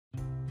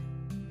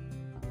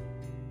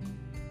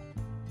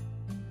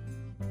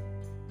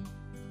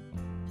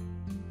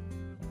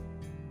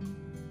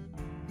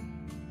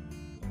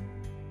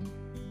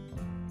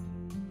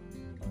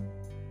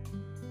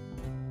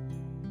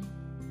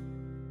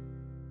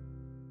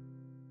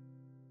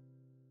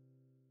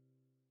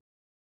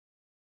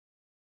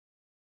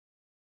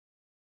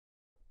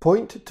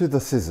Point to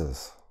the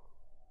scissors.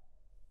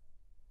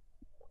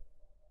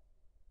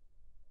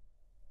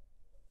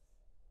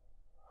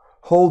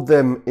 Hold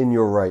them in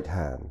your right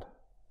hand.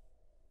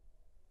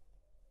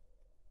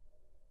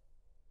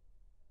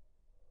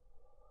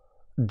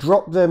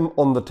 Drop them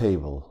on the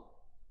table.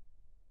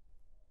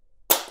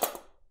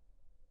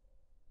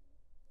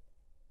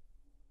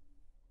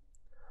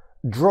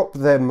 Drop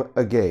them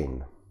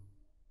again.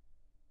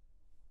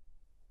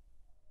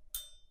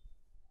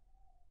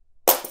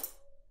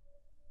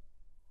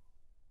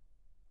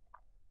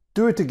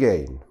 Do it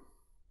again.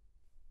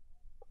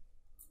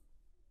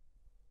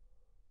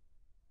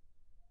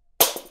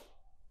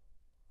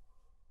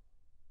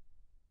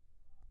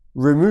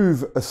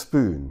 Remove a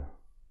spoon.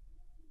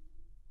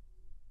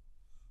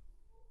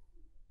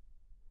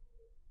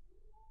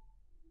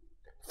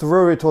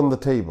 Throw it on the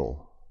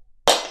table.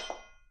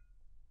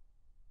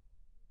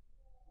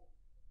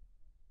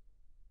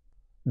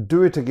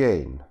 Do it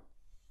again.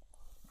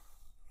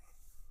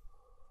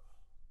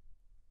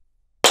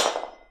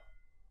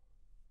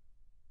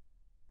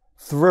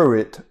 Throw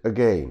it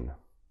again.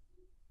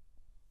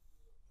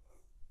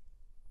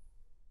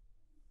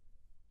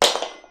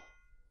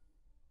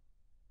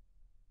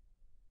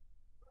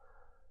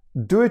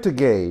 Do it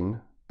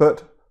again,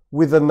 but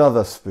with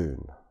another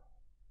spoon.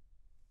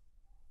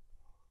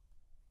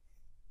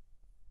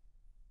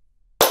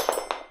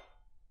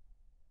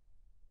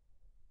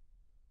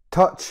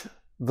 Touch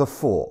the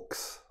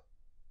forks.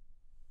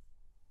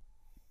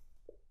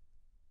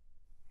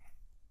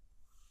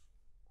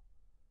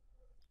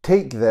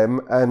 Take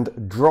them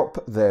and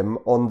drop them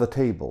on the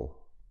table.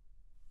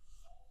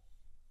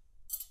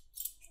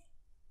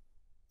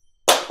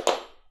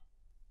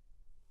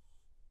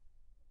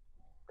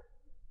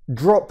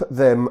 Drop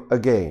them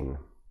again.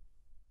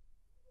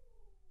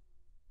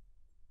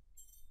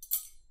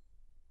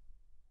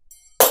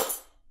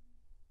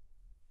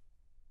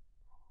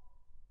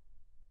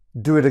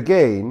 Do it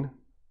again,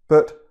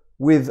 but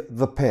with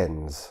the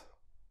pens.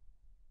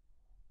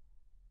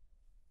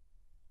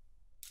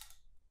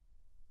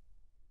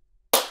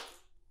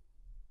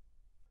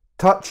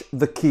 Touch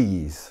the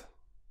keys.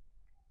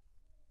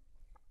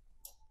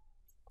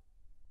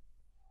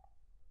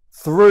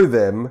 Throw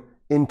them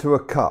into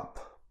a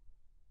cup.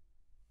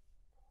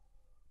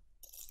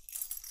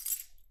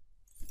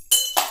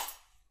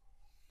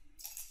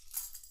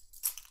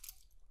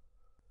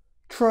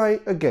 Try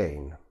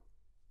again.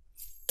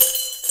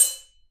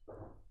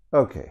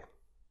 Okay.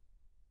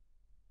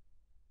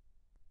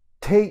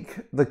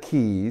 Take the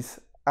keys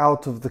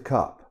out of the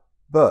cup,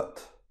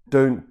 but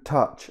don't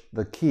touch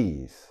the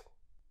keys.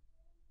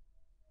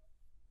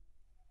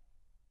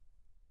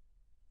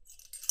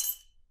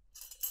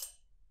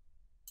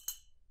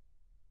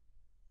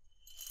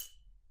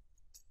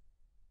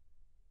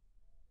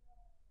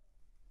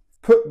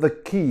 Put the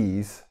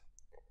keys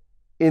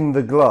in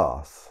the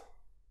glass,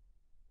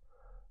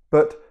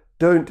 but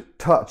don't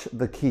touch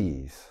the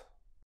keys.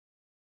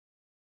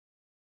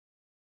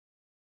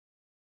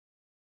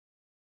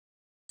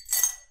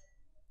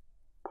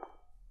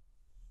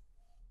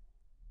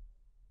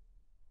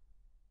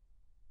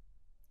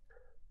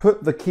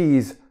 Put the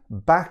keys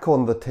back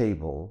on the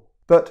table,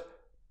 but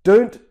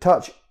don't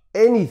touch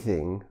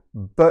anything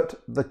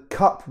but the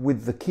cup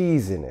with the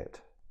keys in it.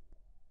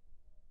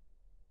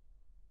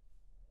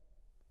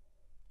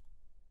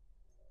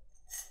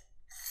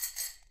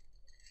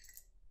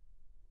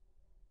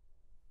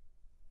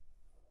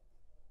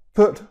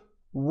 Put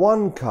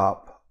one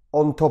cup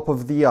on top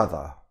of the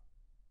other.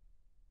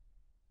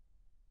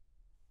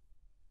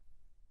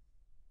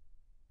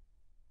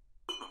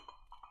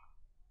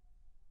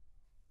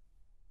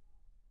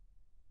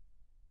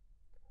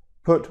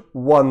 Put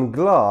one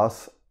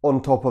glass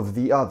on top of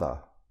the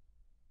other.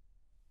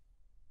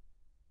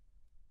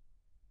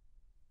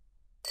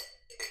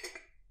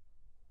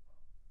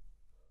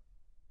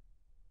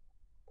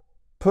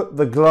 Put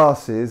the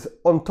glasses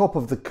on top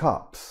of the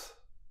cups.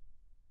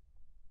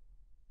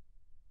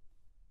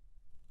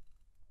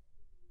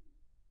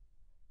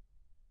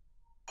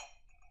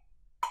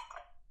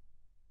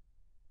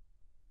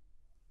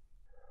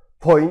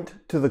 Point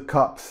to the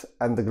cups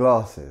and the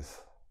glasses.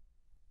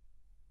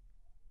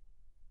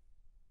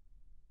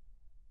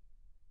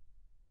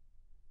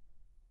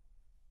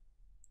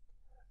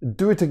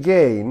 Do it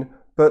again,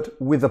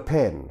 but with a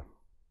pen.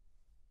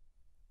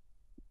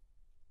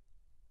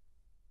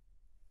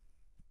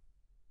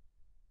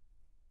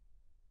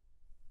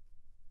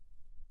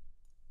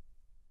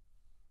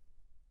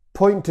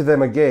 Point to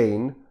them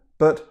again,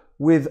 but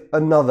with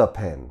another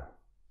pen.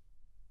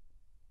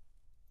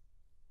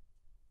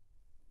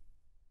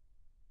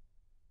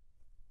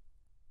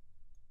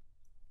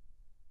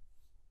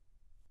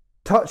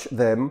 Touch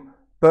them,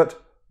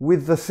 but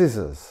with the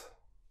scissors.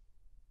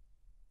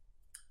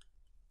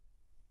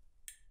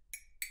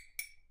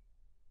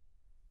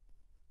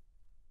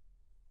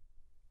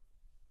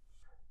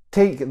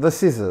 Take the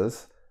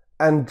scissors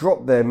and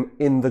drop them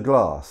in the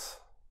glass.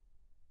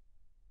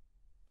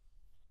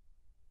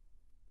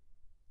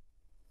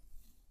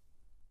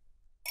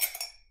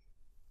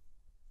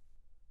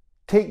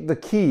 Take the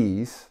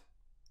keys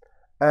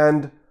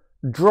and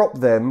drop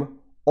them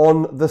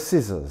on the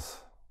scissors.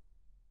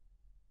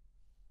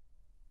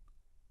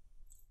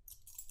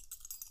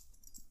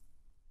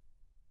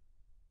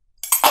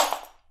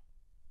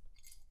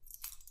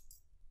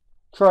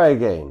 Try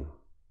again.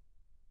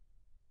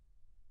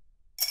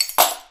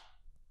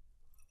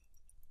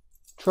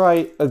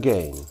 Try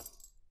again.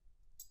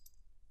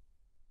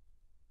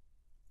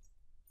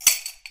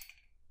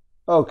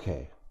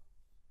 Okay.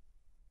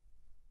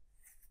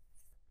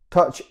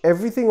 Touch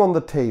everything on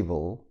the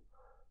table,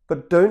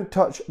 but don't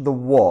touch the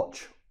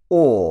watch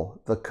or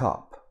the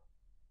cup.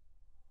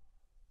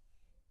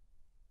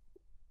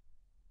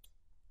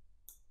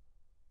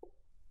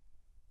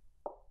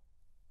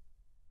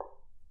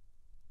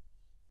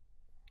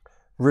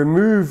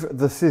 Remove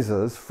the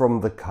scissors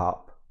from the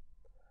cup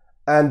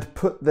and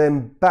put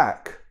them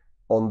back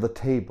on the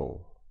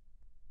table,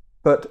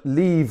 but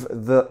leave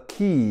the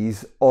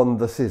keys on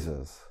the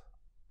scissors.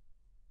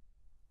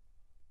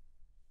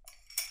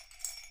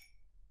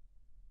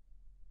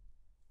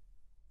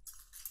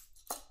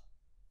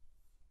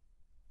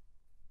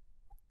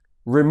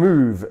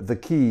 Remove the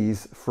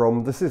keys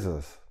from the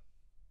scissors.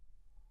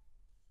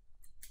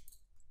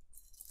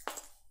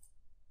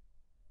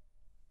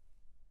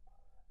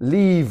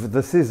 Leave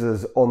the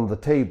scissors on the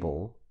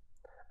table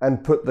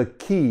and put the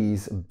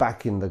keys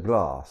back in the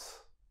glass.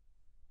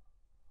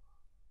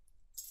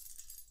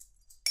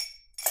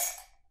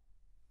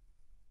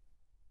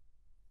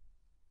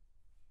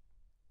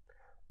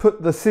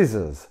 Put the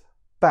scissors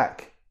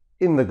back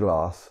in the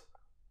glass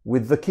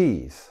with the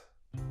keys.